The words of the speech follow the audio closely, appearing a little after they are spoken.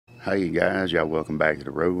Hey guys, y'all welcome back to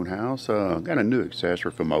the Roadhouse. Got a new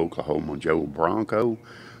accessory from OHJ Bronco.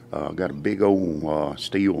 Got a big old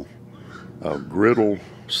steel griddle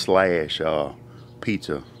slash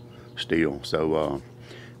pizza steel. So I'm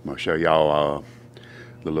gonna show y'all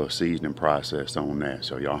the little seasoning process on that.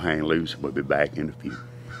 So y'all hang loose. We'll be back in a few.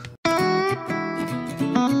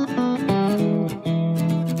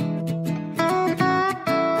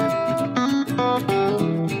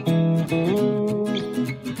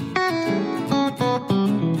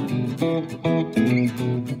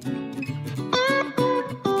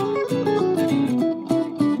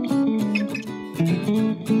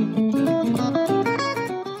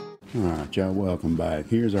 Alright, y'all welcome back.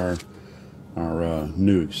 Here's our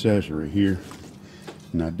new accessory here.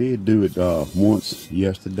 And I did do it once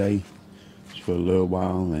yesterday, just for a little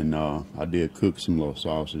while, and I did cook some little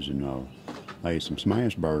sausage and laid some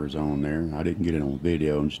smash burgers on there. I didn't get it on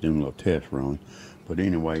video, I'm just doing a little test run. But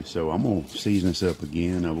anyway, so I'm gonna season this up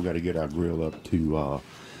again. We got to get our grill up to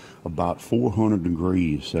about 400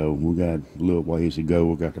 degrees, so we got a little ways to go.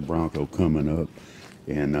 We got the Bronco coming up,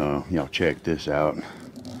 and y'all check this out.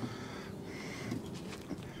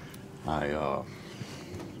 I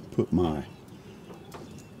put my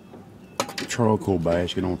charcoal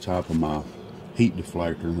basket on top of my heat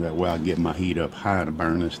deflector. That way I get my heat up high to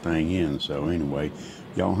burn this thing in. So anyway,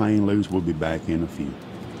 y'all hang loose. We'll be back in a few.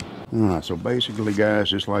 Alright, so basically guys,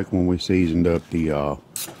 just like when we seasoned up the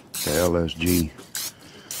LSG,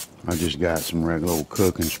 I just got some regular old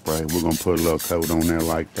cooking spray. We're going to put a little coat on there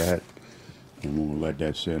like that, and we'll let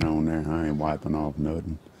that sit on there. I ain't wiping off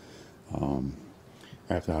nothing.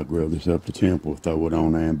 After I grill this up to temp, we'll throw it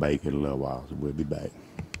on there and bake it a little while. So we'll be back.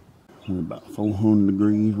 We're about 400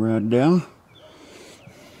 degrees right now.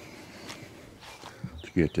 Let's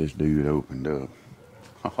get this dude opened up.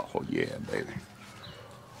 Oh yeah, baby.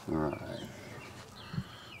 All right.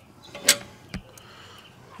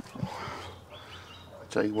 I'll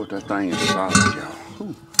tell you what, that thing is solid,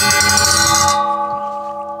 y'all.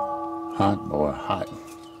 Hot boy, hot.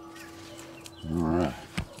 All right.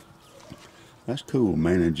 That's cool,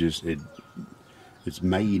 man. It's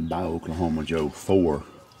made by OHJ for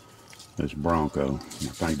this Bronco. I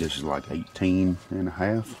think this is like 18 and a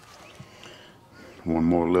half. One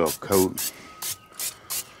more little coat.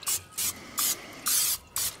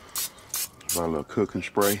 Got a little cooking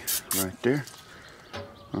spray right there.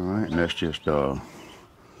 All right, and that's just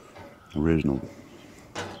original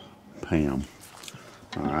Pam.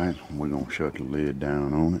 All right, we're gonna shut the lid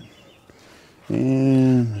down on it.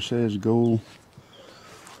 And it says go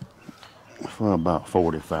for about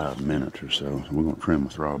 45 minutes or so. We're going to trim the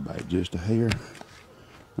throttle back just a hair.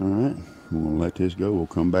 Alright, we're going to let this go. We'll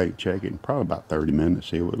come back and check it in probably about 30 minutes,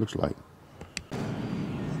 see what it looks like.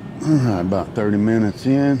 Alright, about 30 minutes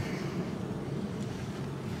in.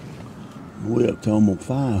 We're up to almost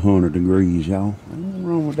 500 degrees, y'all. Ain't nothing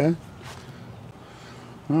wrong with that.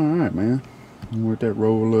 Alright, man. We'll let that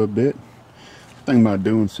roll a little bit. Thinking about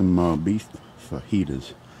doing some beef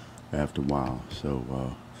fajitas after a while.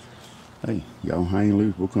 So, hey, y'all hang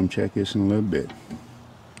loose. We'll come check this in a little bit.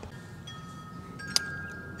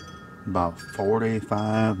 About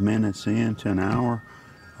 45 minutes into an hour.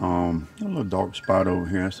 A little dark spot over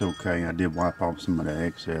here. That's okay. I did wipe off some of the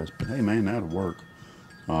excess. But hey, man, that'll work.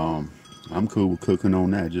 I'm cool with cooking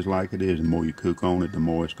on that just like it is. The more you cook on it, the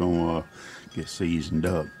more it's going to get seasoned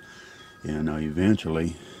up. And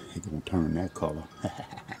eventually, it's going to turn that color.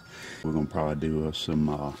 We're going to probably do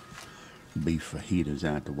some beef fajitas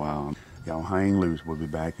after a while. Y'all hang loose. We'll be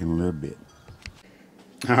back in a little bit.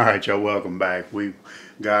 Alright, y'all, welcome back. We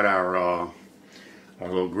got our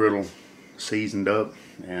little griddle seasoned up.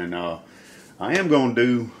 And I am going to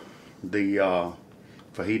do the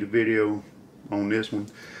fajita video on this one.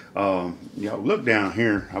 Y'all look down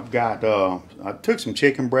here. I've got, I took some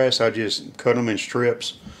chicken breasts. I just cut them in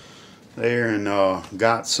strips there, and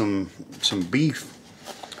got some beef,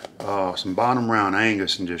 some bottom round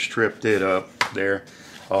Angus, and just stripped it up there.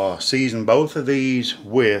 Seasoned both of these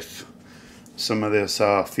with some of this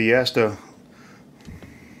Fiesta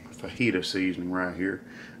fajita seasoning right here.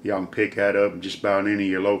 Y'all can pick that up just about any of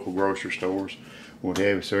your local grocery stores,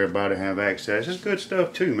 whatever, so everybody have access. It's good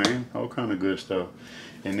stuff too, man. All kind of good stuff.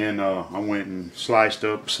 And then I went and sliced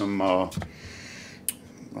up some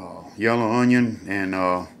yellow onion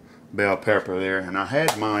and bell pepper there, and I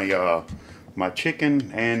had my my chicken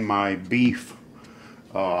and my beef.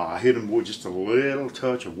 I hit them with just a little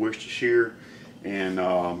touch of Worcestershire, and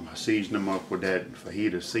I seasoned them up with that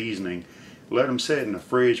fajita seasoning. Let them sit in the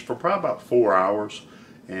fridge for probably about 4 hours,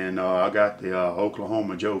 and I got the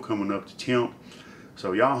Oklahoma Joe coming up to temp.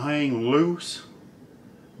 So y'all hang loose,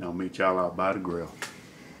 and I'll meet y'all out by the grill.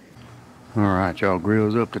 Alright, y'all,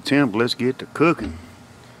 grill's up to temp. Let's get to cooking.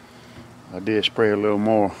 I did spray a little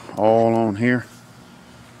more oil on here.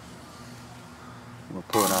 We'll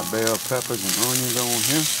put our bell peppers and onions on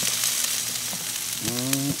here.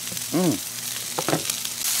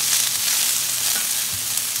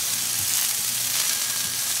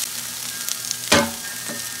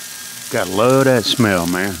 Gotta love that smell,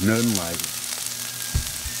 man. Nothing like it.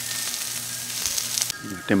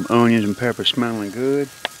 Got them onions and peppers smelling good.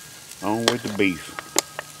 On with the beef.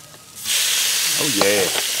 Oh yeah.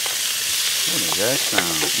 What does that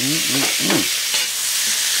sound?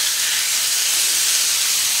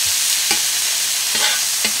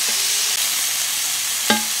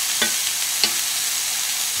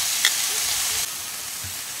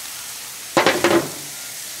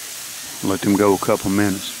 Let them go a couple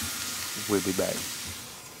minutes. We'll be back.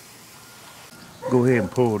 Go ahead and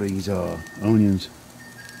pull these onions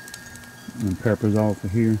and peppers off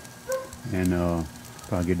of here, and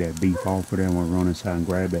probably get that beef off of there. We'll run inside and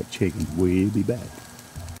grab that chicken. We'll be back.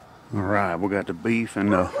 All right, we got the beef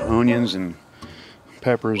and the onions and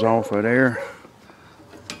peppers off of there.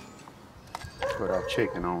 Put our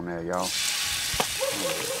chicken on there, y'all.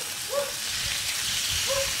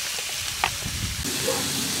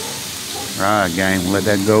 All right, gang, let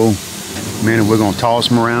that go. A minute, we're gonna toss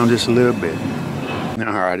them around just a little bit. All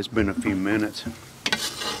right, it's been a few minutes.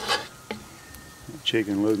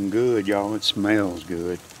 Chicken looking good, y'all. It smells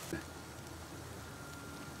good.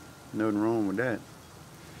 Nothing wrong with that.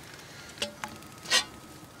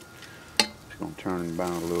 Just gonna turn it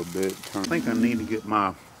down a little bit. I think I need to get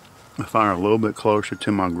my fire a little bit closer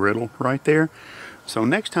to my griddle right there. So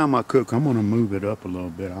next time I cook, I'm gonna move it up a little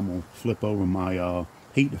bit. I'm gonna flip over my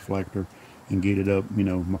heat deflector and get it up, you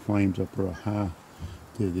know, my flames up real high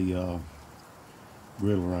to the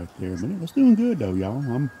griddle right there. But it's doing good though, y'all.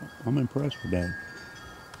 I'm impressed with that.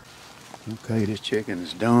 Okay, this chicken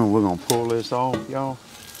is done. We're gonna pull this off, y'all.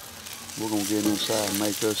 We're gonna get inside and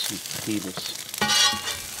make us some fajitas.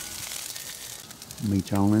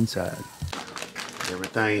 Meet y'all inside.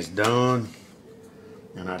 Everything's done,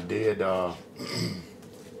 and I did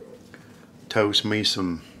toast me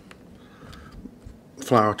some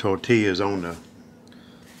flour tortillas on the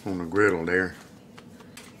griddle there.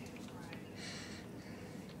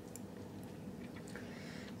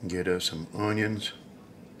 Get us some onions,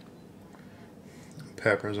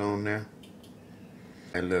 peppers on there,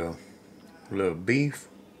 a little beef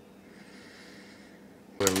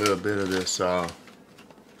with a little bit of this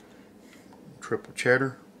triple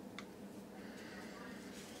cheddar.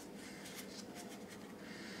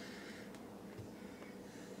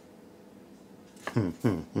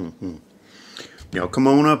 Y'all come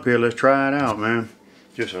on up here, let's try it out, man.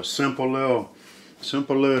 Just a simple little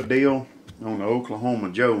deal on the Oklahoma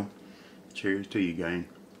Joe. Cheers to you, gang.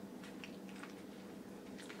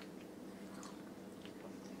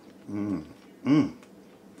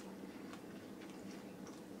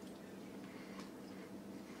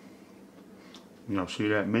 Y'all see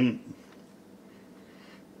that meat?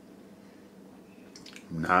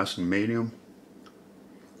 Nice and medium.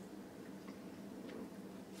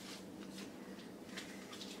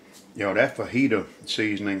 Yo, that fajita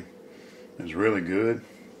seasoning is really good.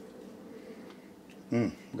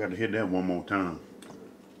 Got to hit that one more time.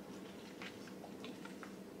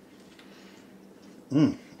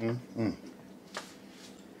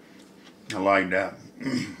 I like that.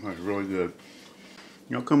 That's really good.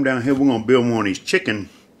 Y'all come down here, we're gonna build one of these chicken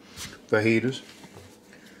fajitas.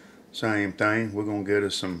 Same thing, we're gonna get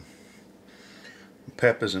us some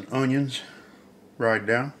peppers and onions right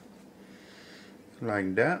down.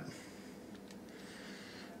 Like that.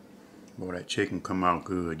 Boy, that chicken come out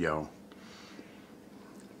good, y'all.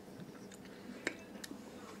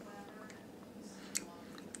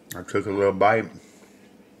 I took a little bite,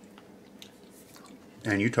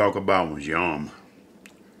 and you talk about was yum.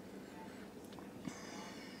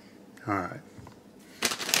 Alright.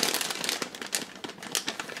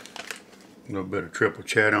 A little bit of triple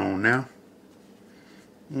cheddar on now.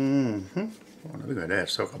 Boy, look at that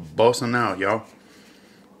sucker busting out, y'all.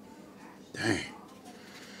 Dang.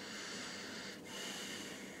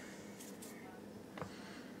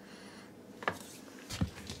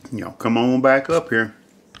 Y'all come on back up here.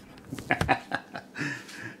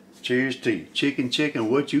 Cheers to you. Chicken,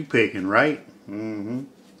 what you picking, right?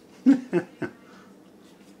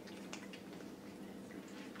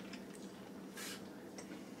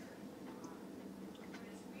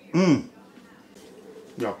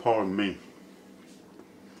 Y'all pardon me.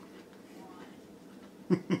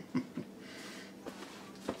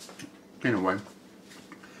 Anyway,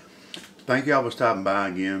 thank y'all for stopping by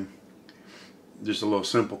again. just a little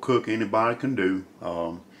simple cook anybody can do.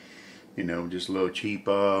 You know, just a little cheap,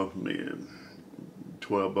 12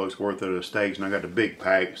 bucks worth of the steaks, and I got the big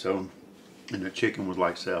pack, so, and the chicken was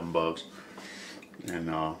like $7.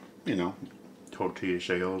 And, you know, tortilla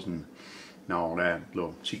shells and all that.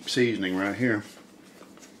 Little cheap seasoning right here.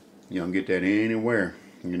 You don't get that anywhere,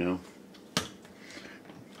 you know.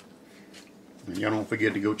 And y'all don't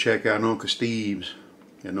forget to go check out Uncle Steve's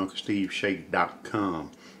at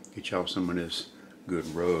UncleSteveShake.com. Get y'all some of this good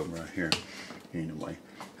rub right here. Anyway,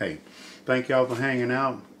 hey, thank y'all for hanging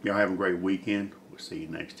out. Y'all have a great weekend. We'll see you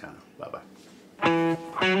next time. Bye-bye.